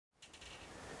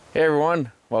Hey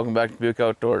everyone, welcome back to Buick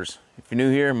Outdoors. If you're new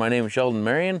here, my name is Sheldon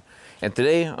Marion, and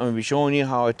today I'm going to be showing you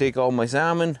how I take all my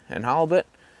salmon and halibut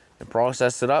and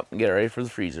process it up and get it ready for the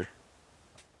freezer.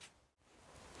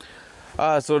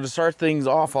 So to start things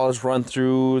off, I'll just run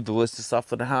through the list of stuff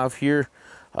that I have here.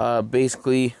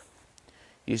 Basically,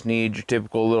 you just need your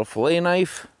typical little fillet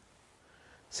knife,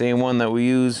 same one that we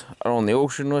use out on the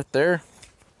ocean with there.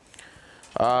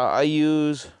 I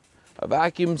use a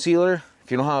vacuum sealer. If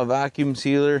you don't have a vacuum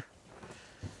sealer,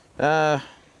 I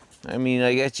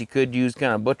guess you could use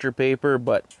kind of butcher paper,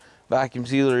 but vacuum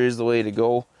sealer is the way to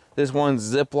go. This one's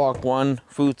Ziploc one.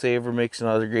 Food Saver makes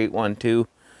another great one too.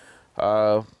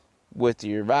 With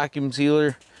your vacuum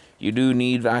sealer, you do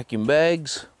need vacuum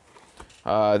bags.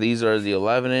 These are the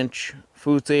 11-inch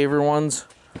Food Saver ones.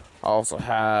 I also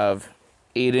have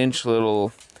 8-inch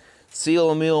little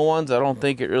seal meal ones. I don't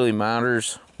think it really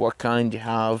matters what kind you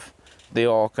have. They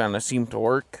all kind of seem to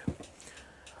work.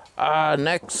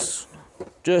 Next,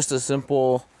 just a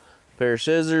simple pair of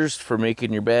scissors for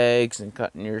making your bags and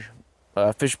cutting your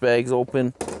fish bags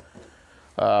open.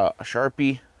 A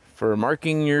Sharpie for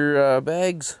marking your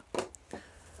bags.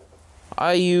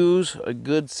 I use a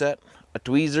good set of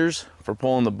tweezers for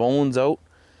pulling the bones out.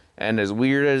 And as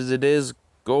weird as it is,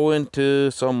 go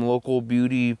into some local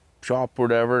beauty shop or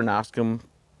whatever and ask them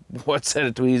what set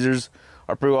of tweezers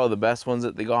are pretty well the best ones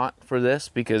that they got for this,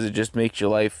 because it just makes your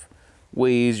life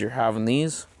way easier having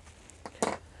these.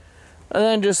 And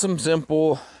then just some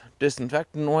simple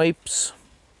disinfectant wipes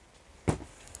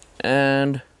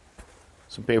and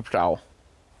some paper towel.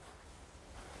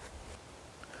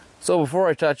 So before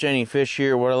I touch any fish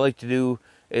here, what I like to do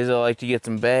is I like to get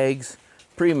some bags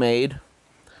pre-made.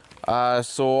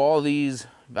 So all these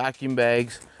vacuum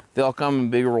bags, they all come in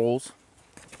big rolls.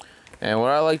 And what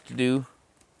I like to do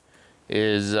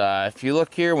is if you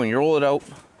look here, when you roll it out,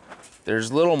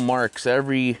 there's little marks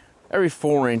every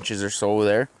 4 inches or so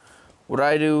there. What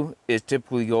I do is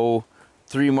typically go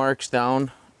 3 marks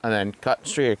down and then cut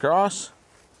straight across.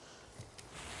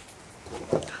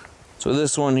 So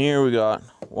this one here, we got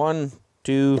 1,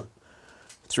 2,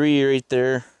 3 right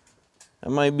there.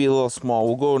 That might be a little small.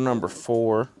 We'll go to number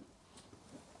 4.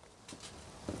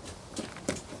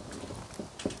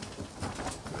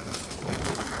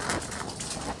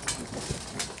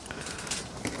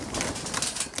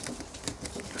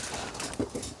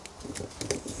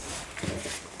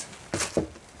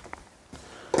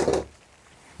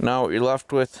 Now what you're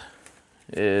left with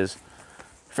is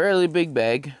a fairly big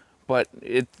bag, but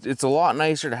it's a lot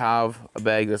nicer to have a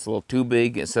bag that's a little too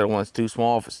big instead of one that's too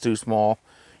small. If it's too small,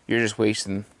 you're just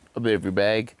wasting a bit of your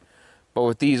bag. But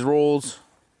with these rolls,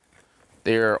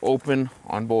 they're open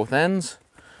on both ends.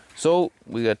 So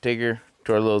we got to take her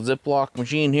to our little Ziploc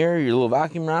machine here, your little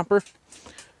vacuum wrapper.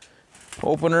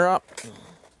 Open her up,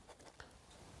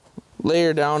 lay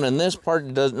her down, and this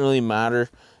part doesn't really matter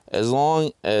as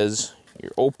long as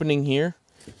your opening here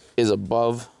is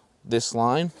above this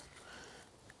line.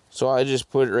 So I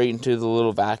just put it right into the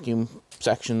little vacuum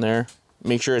section there.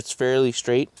 Make sure it's fairly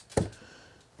straight.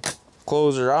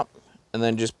 Close her up and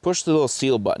then just push the little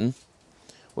seal button.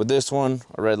 With this one,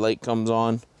 a red light comes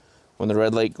on. When the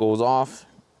red light goes off,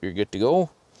 you're good to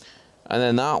go. And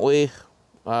then that way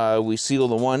we seal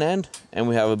the one end and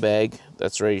we have a bag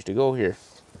that's ready to go here.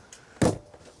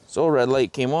 So red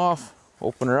light came off,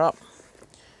 open her up.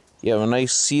 You have a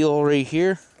nice seal right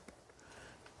here.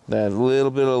 That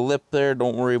little bit of lip there,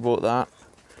 don't worry about that.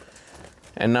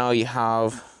 And now you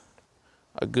have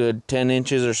a good 10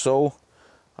 inches or so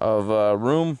of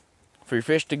room for your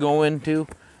fish to go into.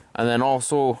 And then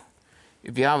also,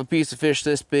 if you have a piece of fish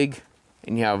this big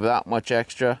and you have that much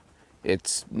extra,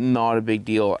 it's not a big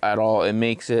deal at all. It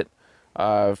makes it,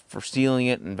 for sealing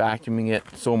it and vacuuming it,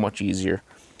 so much easier.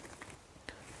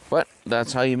 But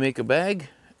that's how you make a bag.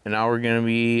 And now we're going to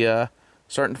be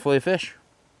starting to fillet fish.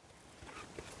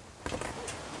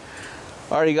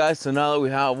 Alrighty guys, so now that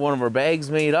we have one of our bags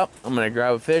made up, I'm going to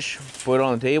grab a fish, put it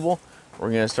on the table.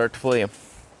 We're going to start to fillet him.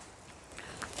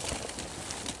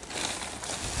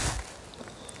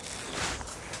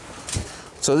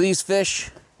 So these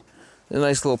fish, they're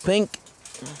nice little pink.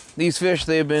 These fish,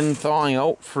 they've been thawing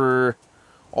out for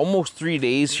almost 3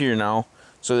 days here now.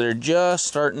 So they're just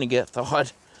starting to get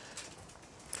thawed.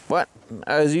 But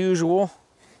as usual,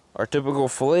 our typical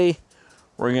fillet,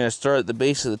 we're going to start at the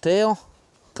base of the tail,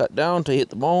 cut down to hit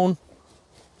the bone,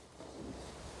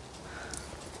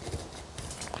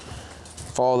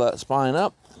 follow that spine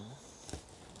up,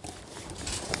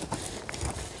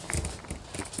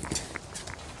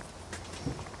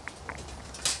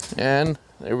 and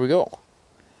there we go.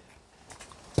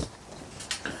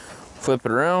 Flip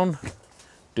it around,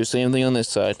 do the same thing on this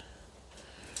side.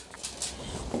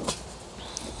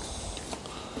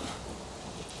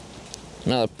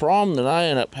 Now the problem that I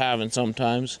end up having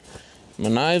sometimes, my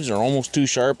knives are almost too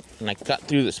sharp and I cut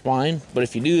through the spine, but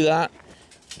if you do that,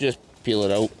 just peel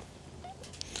it out.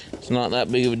 It's not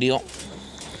that big of a deal.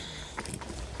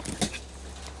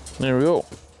 There we go.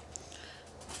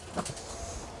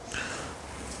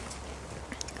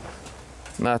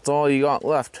 And that's all you got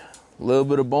left. A little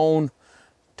bit of bone,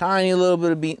 tiny little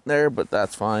bit of meat there, but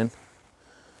that's fine.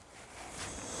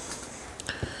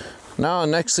 Now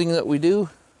the next thing that we do,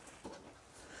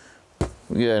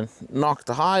 we gotta knock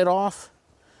the hide off.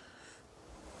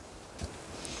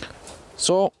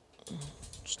 So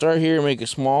start here, make a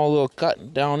small little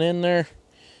cut down in there,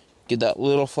 get that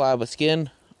little flab of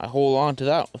skin. I hold on to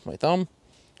that with my thumb,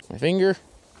 my finger,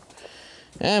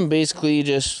 and basically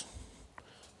just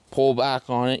pull back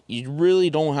on it. You really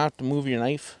don't have to move your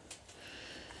knife.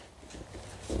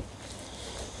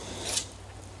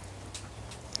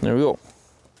 There we go.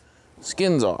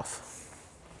 Skin's off.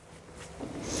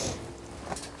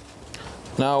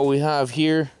 Now what we have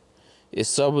here is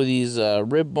some of these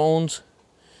rib bones.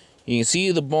 You can see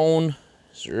the bone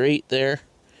is right there.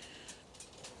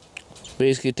 So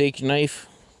basically take your knife,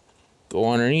 go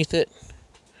underneath it,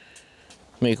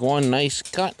 make one nice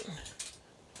cut.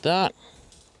 That.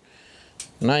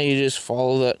 Now you just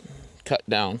follow that cut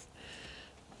down.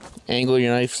 Angle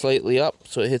your knife slightly up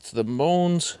so it hits the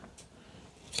bones.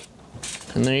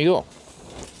 And there you go.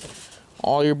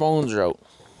 All your bones are out.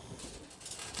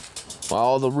 Well,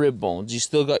 all the rib bones. You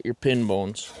still got your pin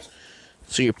bones.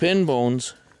 So your pin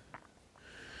bones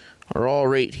are all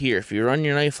right here. If you run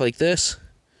your knife like this,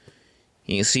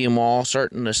 you can see them all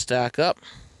starting to stack up.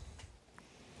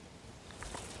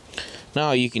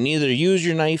 Now you can either use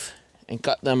your knife and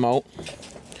cut them out,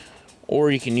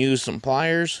 or you can use some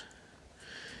pliers.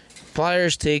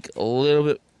 Pliers take a little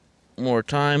bit more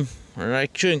time, or I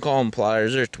shouldn't call them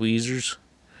pliers, they're tweezers.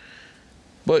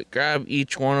 But grab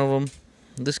each one of them.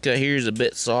 This guy here is a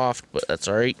bit soft, but that's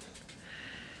alright.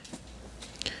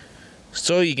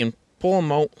 So you can pull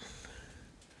them out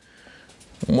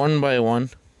one by one,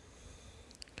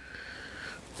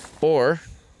 or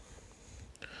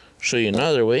show you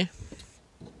another way.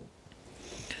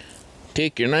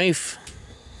 Take your knife.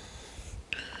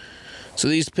 So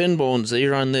these pin bones, they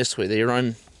run this way. They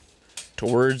run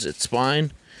towards its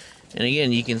spine. And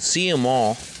again, you can see them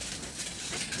all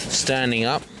standing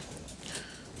up.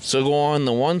 So go on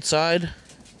the one side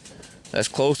that's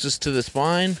closest to the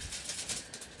spine.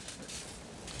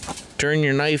 Turn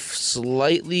your knife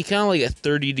slightly, kind of like a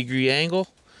 30-degree angle,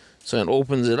 so it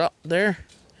opens it up there.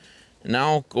 And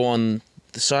now go on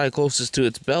the side closest to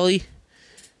its belly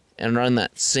and run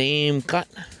that same cut.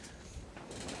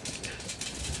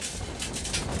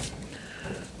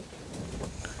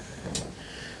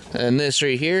 And this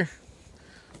right here,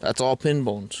 that's all pin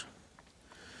bones.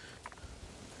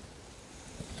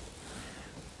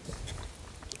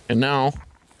 And now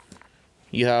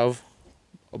you have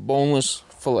a boneless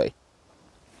fillet.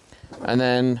 And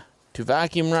then to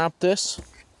vacuum wrap this,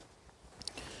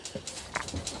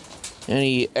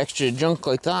 any extra junk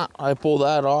like that, I pull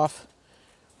that off.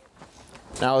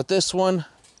 Now with this one,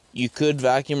 you could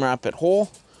vacuum wrap it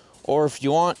whole, or if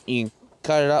you want, you can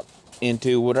cut it up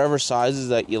into whatever sizes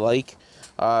that you like.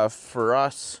 For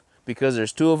us, because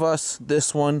there's two of us,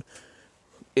 this one,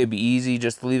 it'd be easy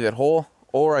just to leave it whole,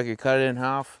 or I could cut it in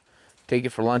half, take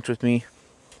it for lunch with me,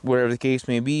 whatever the case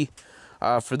may be.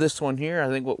 For this one here, I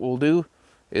think what we'll do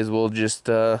is we'll just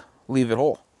leave it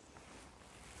whole.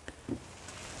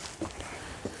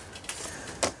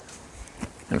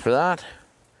 And for that,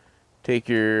 take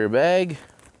your bag,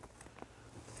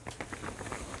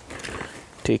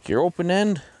 take your open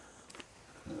end,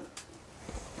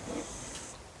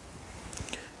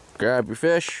 grab your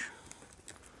fish,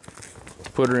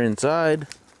 put her inside.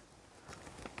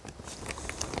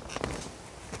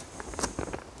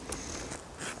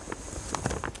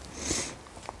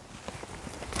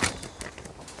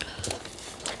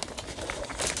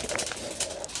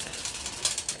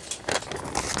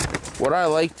 What I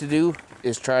like to do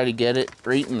is try to get it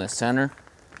right in the center,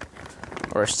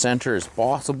 or as center as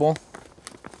possible.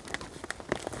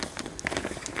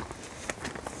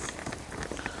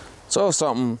 So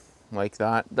something like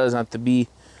that. Doesn't have to be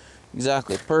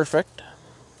exactly perfect.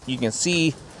 You can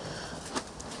see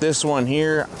this one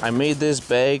here, I made this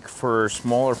bag for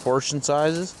smaller portion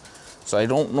sizes, so I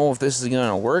don't know if this is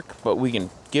gonna work, but we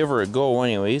can give her a go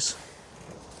anyways.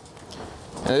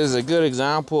 And this is a good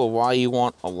example of why you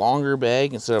want a longer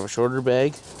bag instead of a shorter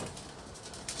bag.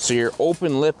 So your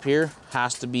open lip here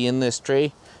has to be in this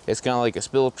tray. It's kind of like a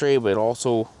spill tray, but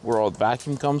also where all the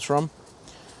vacuum comes from.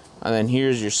 And then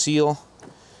here's your seal.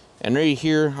 And right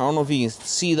here, I don't know if you can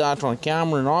see that on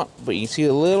camera or not, but you can see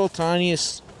the little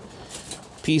tiniest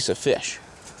piece of fish.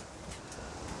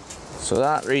 So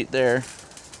that right there,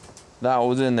 that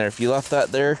was in there. If you left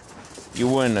that there, you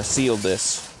wouldn't have sealed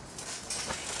this.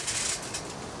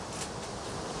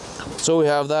 So we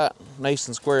have that nice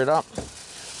and squared up.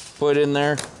 Put it in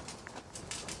there.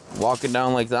 Lock it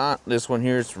down like that. This one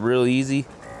here is really easy.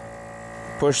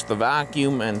 Push the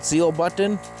vacuum and seal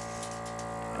button.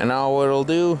 And now what it'll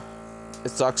do, it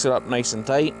sucks it up nice and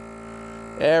tight.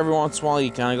 Every once in a while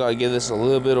you kind of got to give this a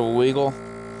little bit of a wiggle,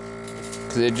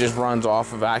 because it just runs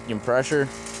off of vacuum pressure.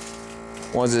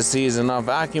 Once it sees enough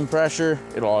vacuum pressure,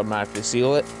 it'll automatically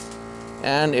seal it.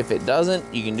 And if it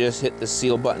doesn't, you can just hit the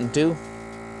seal button too.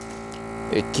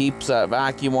 It keeps that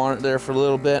vacuum on it there for a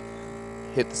little bit.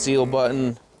 Hit the seal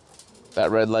button, that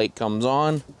red light comes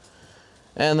on,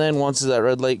 and then once that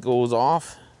red light goes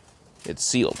off, it's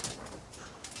sealed.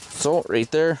 So right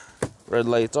there, red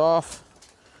light's off.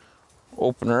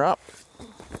 Open her up.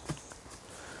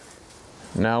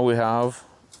 Now we have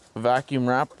a vacuum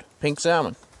wrapped pink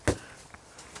salmon.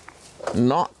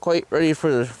 Not quite ready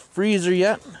for the freezer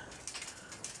yet.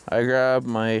 I grab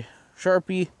my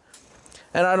Sharpie,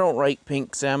 and I don't write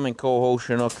pink salmon, coho,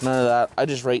 chinook, none of that. I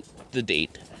just write the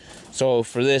date. So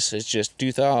for this, it's just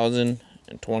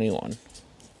 2021.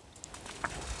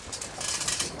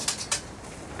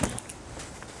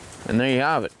 And there you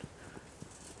have it.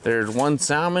 There's one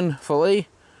salmon fillet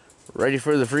ready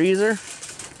for the freezer.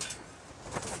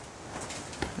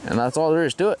 And that's all there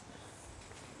is to it.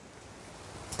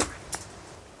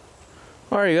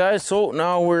 Alright guys, so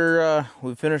now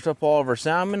we've finished up all of our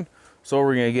salmon. So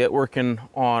we're gonna get working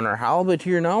on our halibut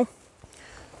here now.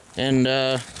 And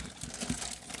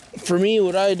for me,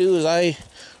 what I do is I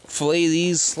fillet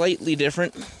these slightly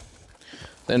different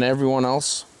than everyone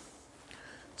else.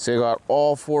 So I got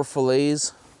all 4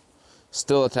 fillets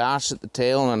still attached at the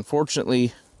tail, and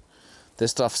unfortunately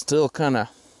this stuff's still kind of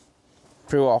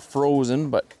pretty well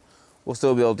frozen, but we'll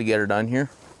still be able to get her done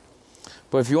here.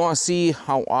 But if you want to see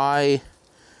how I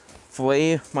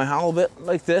fillet my halibut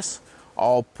like this,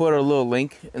 I'll put a little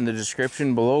link in the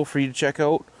description below for you to check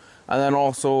out. And then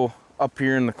also up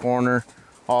here in the corner,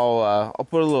 I'll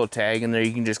put a little tag in there.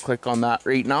 You can just click on that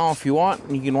right now if you want,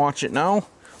 and you can watch it now.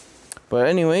 But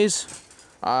anyways,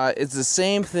 it's the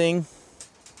same thing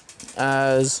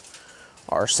as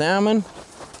our salmon.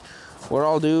 What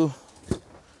I'll do,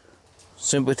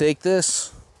 simply take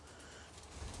this,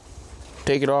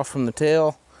 take it off from the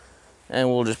tail, and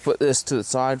we'll just put this to the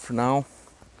side for now.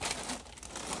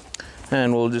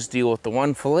 And we'll just deal with the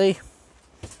one fillet.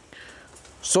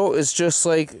 So it's just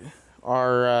like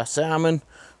our salmon.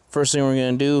 First thing we're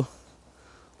going to do,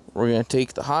 we're going to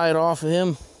take the hide off of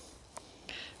him.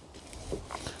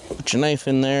 Put your knife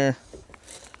in there.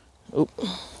 Oop.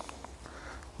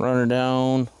 Run her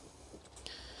down.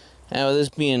 And with this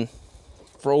being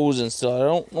frozen still, I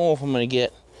don't know if I'm going to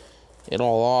get it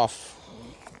all off.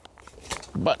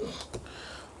 But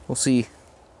we'll see.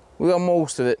 We got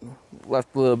most of it.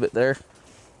 Left a little bit there.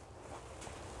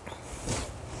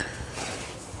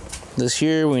 This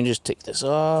here, we can just take this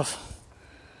off.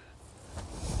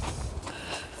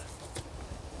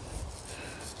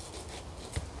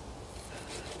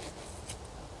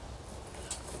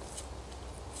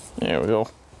 There we go.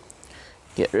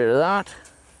 Get rid of that.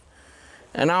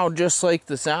 And now, just like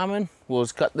the salmon, we'll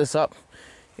just cut this up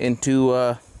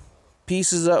into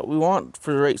pieces that we want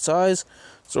for the right size.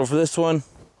 So for this one,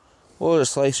 we'll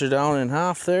just slice her down in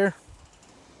half there.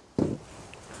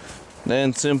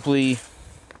 Then simply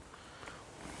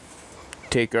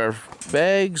take our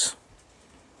bags,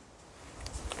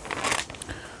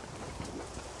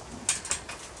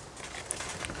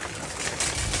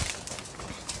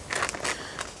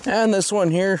 and this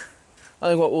one here, I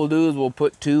think what we'll do is we'll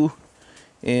put 2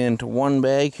 into one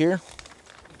bag here.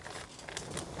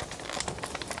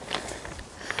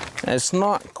 And it's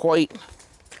not quite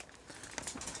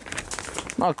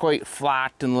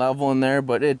flat and level in there,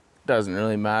 but it doesn't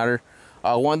really matter.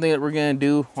 One thing that we're gonna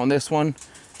do on this one,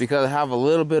 because I have a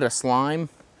little bit of slime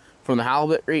from the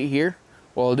halibut right here,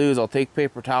 what I'll do is I'll take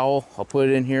paper towel, I'll put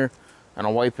it in here, and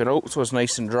I'll wipe it out so it's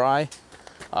nice and dry.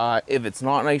 If it's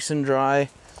not nice and dry,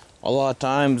 a lot of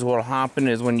times what'll happen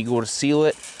is when you go to seal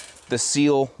it, the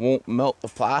seal won't melt the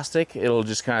plastic. It'll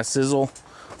just kind of sizzle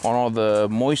on all the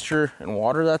moisture and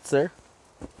water that's there.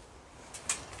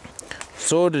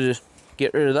 So to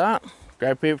get rid of that,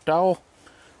 grab a paper towel,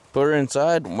 put her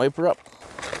inside, and wipe her up.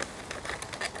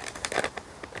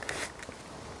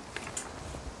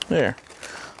 There.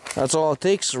 That's all it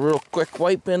takes, a real quick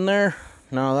wipe in there.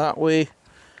 Now that way,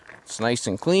 it's nice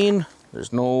and clean.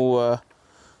 There's no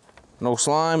No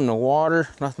slime, no water,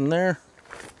 nothing there.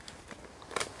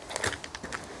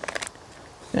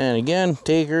 And again,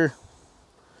 take her,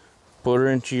 put her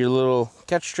into your little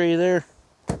catch tray there.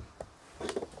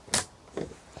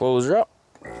 Close her up.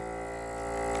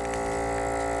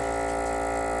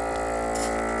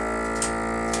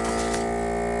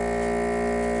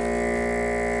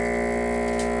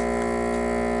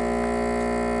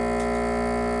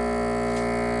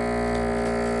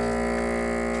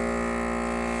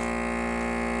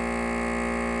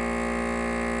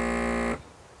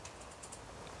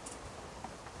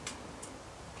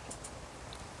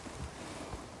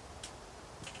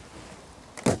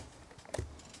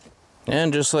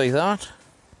 And just like that,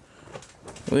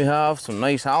 we have some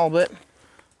nice halibut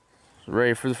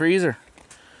ready for the freezer.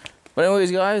 But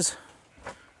anyways, guys,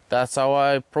 that's how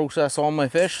I process all my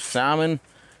fish. Salmon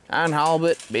and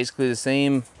halibut, basically the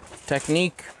same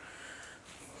technique.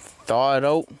 Thaw it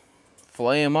out,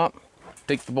 fillet them up,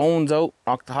 take the bones out,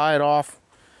 knock the hide off,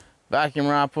 vacuum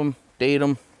wrap them, date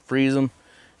them, freeze them,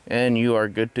 and you are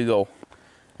good to go.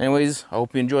 Anyways, I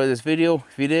hope you enjoyed this video.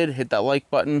 If you did, hit that like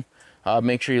button.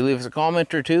 Make sure you leave us a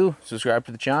comment or two, subscribe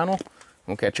to the channel.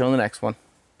 We'll catch you on the next one.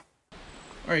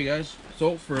 Alright guys,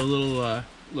 so for a little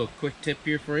quick tip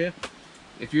here for you.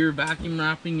 If you're vacuum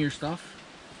wrapping your stuff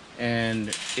and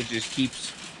it just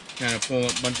keeps kind of pulling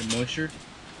up a bunch of moisture,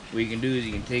 what you can do is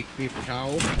you can take a paper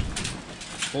towel,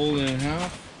 fold it in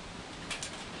half,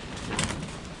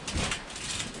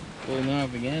 fold it in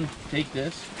half again, take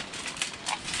this,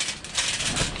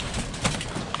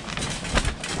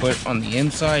 put it on the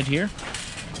inside here.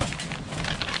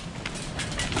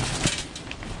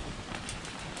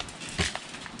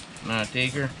 Now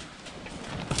take her,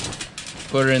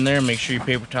 put her in there, make sure your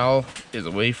paper towel is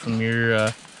away from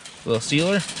your little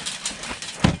sealer.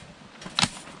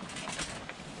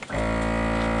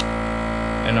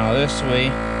 And now this way,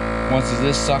 once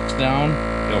this sucks down,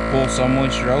 it'll pull some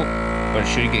moisture out, but it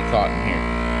should get caught in here.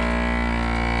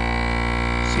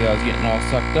 See how it's getting all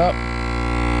sucked up?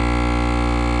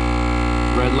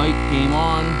 Red light came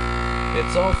on,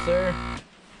 it's off there.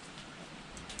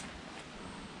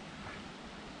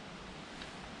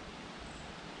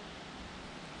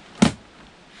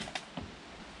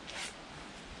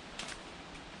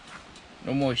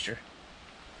 No moisture.